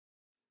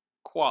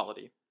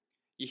Quality.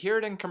 You hear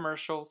it in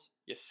commercials,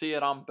 you see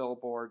it on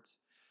billboards.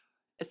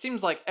 It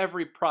seems like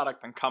every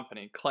product and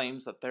company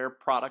claims that their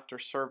product or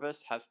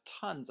service has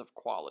tons of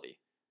quality.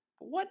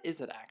 But what is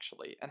it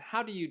actually, and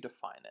how do you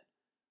define it?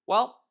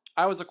 Well,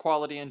 I was a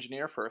quality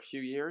engineer for a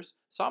few years,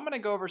 so I'm going to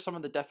go over some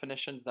of the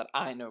definitions that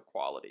I know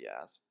quality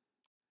as.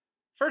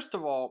 First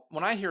of all,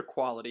 when I hear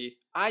quality,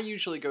 I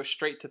usually go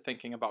straight to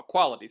thinking about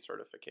quality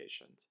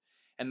certifications.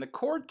 And the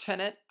core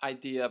tenet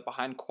idea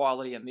behind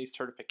quality and these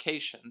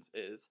certifications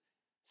is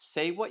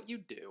say what you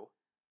do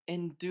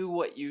and do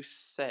what you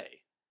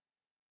say.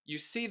 You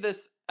see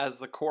this as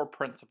the core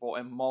principle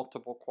in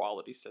multiple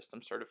quality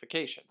system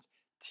certifications.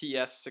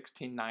 TS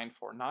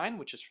 16949,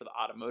 which is for the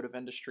automotive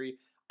industry,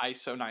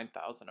 ISO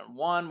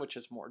 9001, which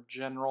is more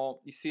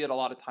general. You see it a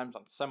lot of times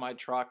on semi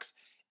trucks,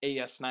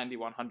 AS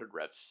 9100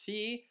 Rev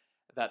C,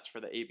 that's for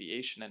the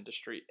aviation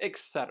industry,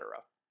 etc.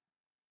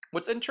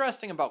 What's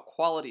interesting about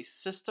quality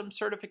system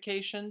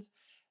certifications,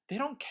 they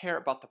don't care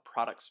about the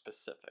product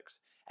specifics,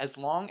 as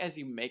long as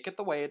you make it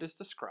the way it is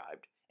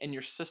described and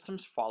your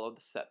systems follow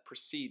the set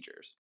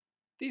procedures.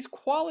 These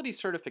quality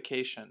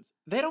certifications,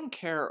 they don't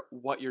care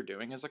what you're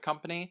doing as a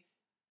company,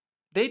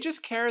 they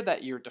just care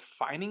that you're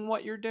defining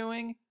what you're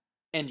doing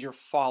and you're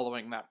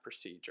following that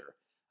procedure.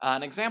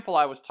 An example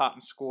I was taught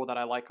in school that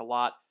I like a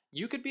lot,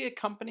 you could be a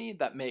company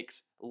that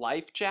makes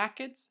life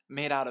jackets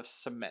made out of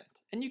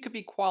cement, and you could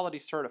be quality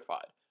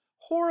certified.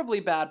 Horribly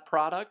bad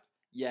product,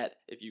 yet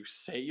if you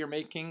say you're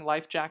making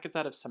life jackets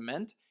out of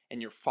cement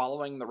and you're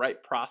following the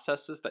right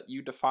processes that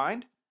you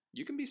defined,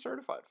 you can be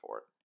certified for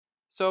it.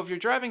 So if you're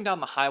driving down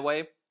the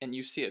highway and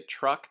you see a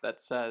truck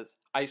that says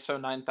ISO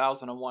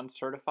 9001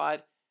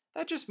 certified,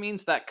 that just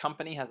means that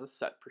company has a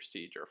set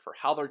procedure for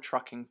how they're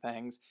trucking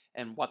things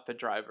and what the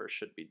driver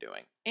should be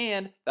doing,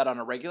 and that on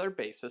a regular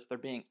basis they're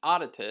being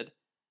audited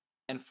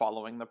and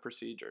following the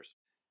procedures.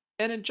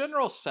 In a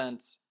general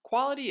sense,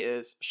 quality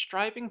is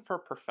striving for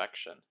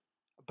perfection,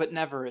 but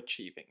never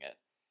achieving it.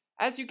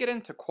 As you get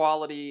into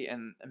quality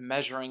and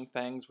measuring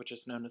things, which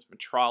is known as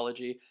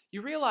metrology,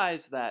 you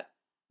realize that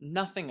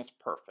nothing is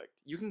perfect.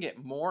 You can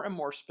get more and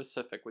more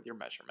specific with your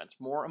measurements,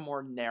 more and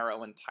more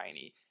narrow and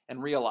tiny,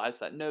 and realize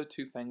that no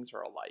two things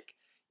are alike.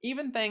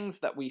 Even things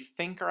that we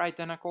think are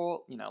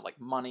identical, like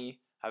money,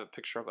 I have a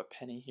picture of a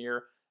penny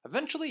here,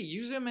 eventually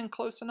you zoom in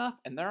close enough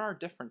and there are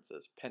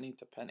differences penny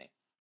to penny.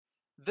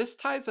 This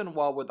ties in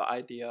well with the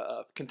idea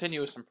of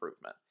continuous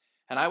improvement,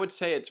 and I would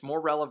say it's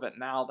more relevant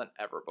now than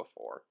ever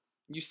before.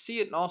 You see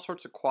it in all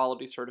sorts of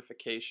quality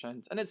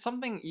certifications, and it's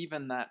something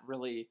even that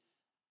really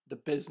the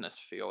business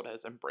field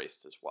has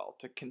embraced as well,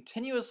 to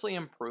continuously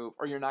improve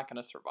or you're not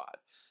going to survive,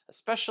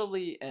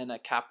 especially in a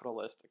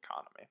capitalist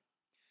economy.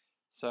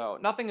 So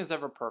nothing is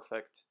ever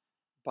perfect,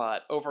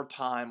 but over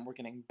time we're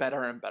getting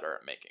better and better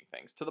at making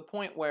things to the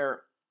point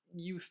where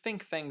you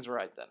think things are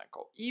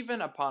identical,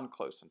 even upon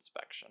close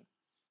inspection.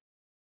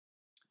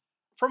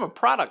 From a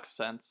product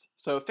sense,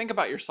 so think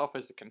about yourself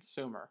as a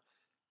consumer,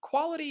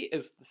 quality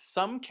is the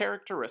sum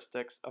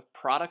characteristics of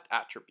product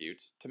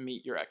attributes to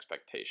meet your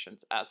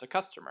expectations as a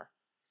customer.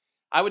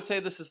 I would say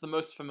this is the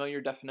most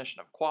familiar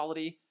definition of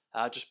quality,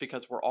 just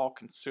because we're all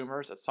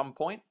consumers at some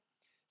point.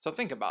 So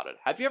think about it.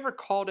 Have you ever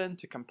called in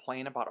to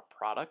complain about a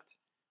product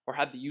or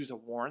had to use a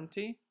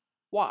warranty?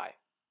 Why?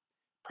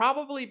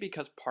 Probably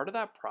because part of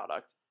that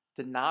product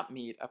did not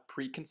meet a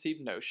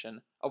preconceived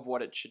notion of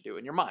what it should do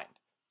in your mind.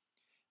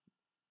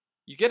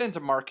 You get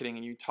into marketing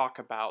and you talk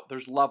about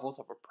there's levels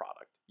of a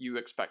product. You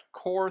expect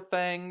core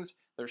things,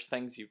 there's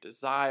things you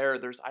desire,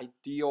 there's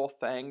ideal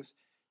things.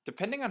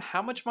 Depending on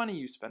how much money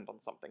you spend on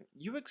something,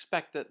 you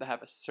expect it to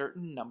have a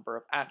certain number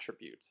of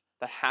attributes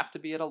that have to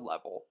be at a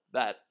level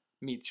that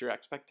meets your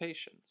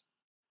expectations,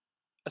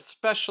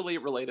 especially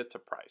related to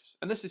price.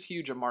 And this is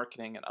huge in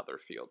marketing and other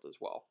fields as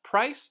well.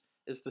 Price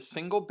is the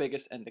single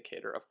biggest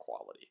indicator of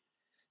quality.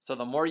 So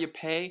the more you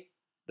pay,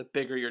 the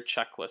bigger your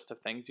checklist of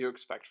things you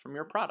expect from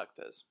your product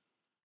is.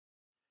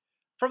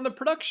 From the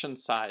production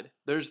side,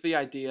 there's the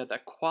idea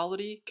that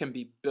quality can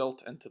be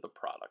built into the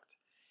product.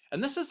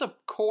 And this is a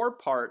core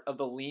part of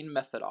the lean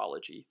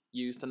methodology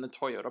used in the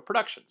Toyota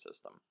production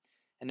system.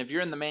 And if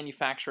you're in the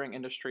manufacturing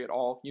industry at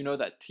all, you know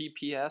that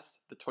TPS,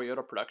 the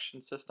Toyota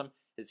production system,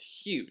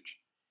 is huge.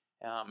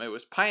 It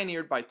was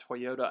pioneered by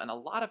Toyota, and a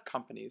lot of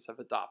companies have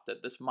adopted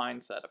this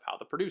mindset of how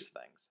to produce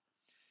things.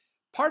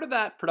 Part of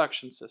that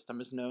production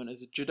system is known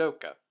as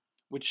Jidoka,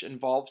 which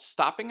involves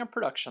stopping a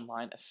production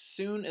line as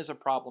soon as a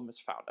problem is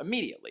found,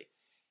 immediately.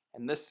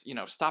 And this,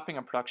 stopping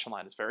a production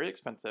line is very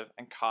expensive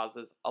and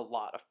causes a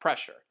lot of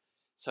pressure.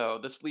 So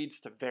this leads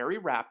to very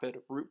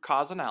rapid root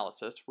cause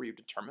analysis where you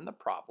determine the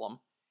problem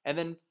and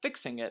then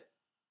fixing it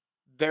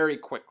very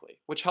quickly,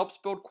 which helps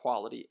build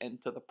quality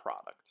into the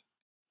product.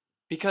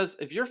 Because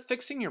if you're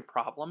fixing your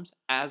problems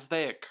as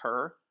they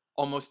occur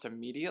almost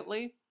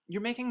immediately,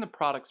 you're making the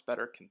products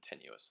better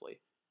continuously.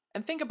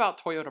 And think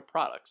about Toyota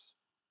products.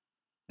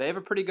 They have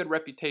a pretty good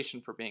reputation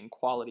for being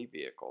quality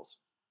vehicles.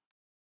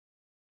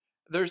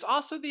 There's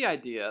also the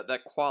idea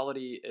that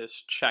quality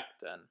is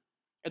checked in.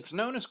 It's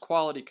known as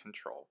quality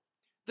control.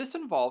 This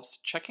involves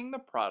checking the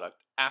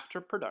product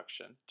after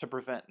production to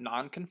prevent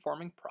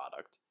non-conforming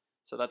product,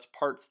 so that's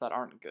parts that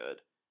aren't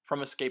good,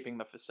 from escaping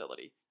the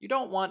facility. You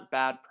don't want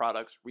bad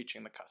products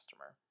reaching the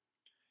customer.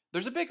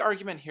 There's a big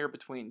argument here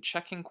between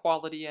checking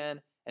quality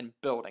in and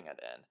building it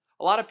in.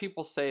 A lot of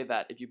people say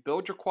that if you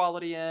build your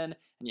quality in and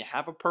you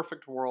have a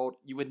perfect world,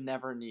 you would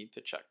never need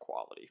to check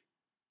quality.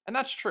 And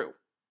that's true.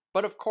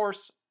 But of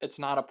course, it's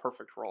not a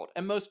perfect world,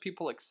 and most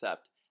people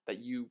accept that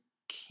you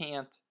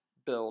can't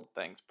build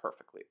things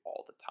perfectly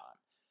all the time.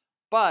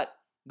 But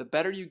the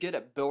better you get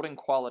at building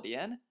quality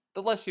in,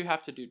 the less you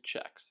have to do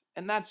checks,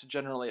 and that's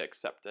generally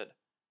accepted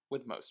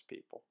with most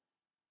people.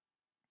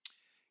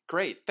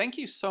 Great, thank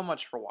you so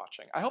much for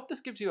watching. I hope this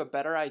gives you a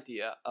better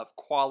idea of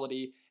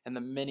quality and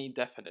the many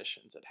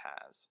definitions it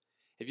has.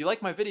 If you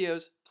like my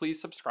videos, please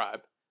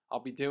subscribe.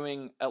 I'll be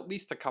doing at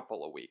least a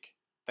couple a week.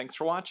 Thanks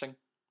for watching.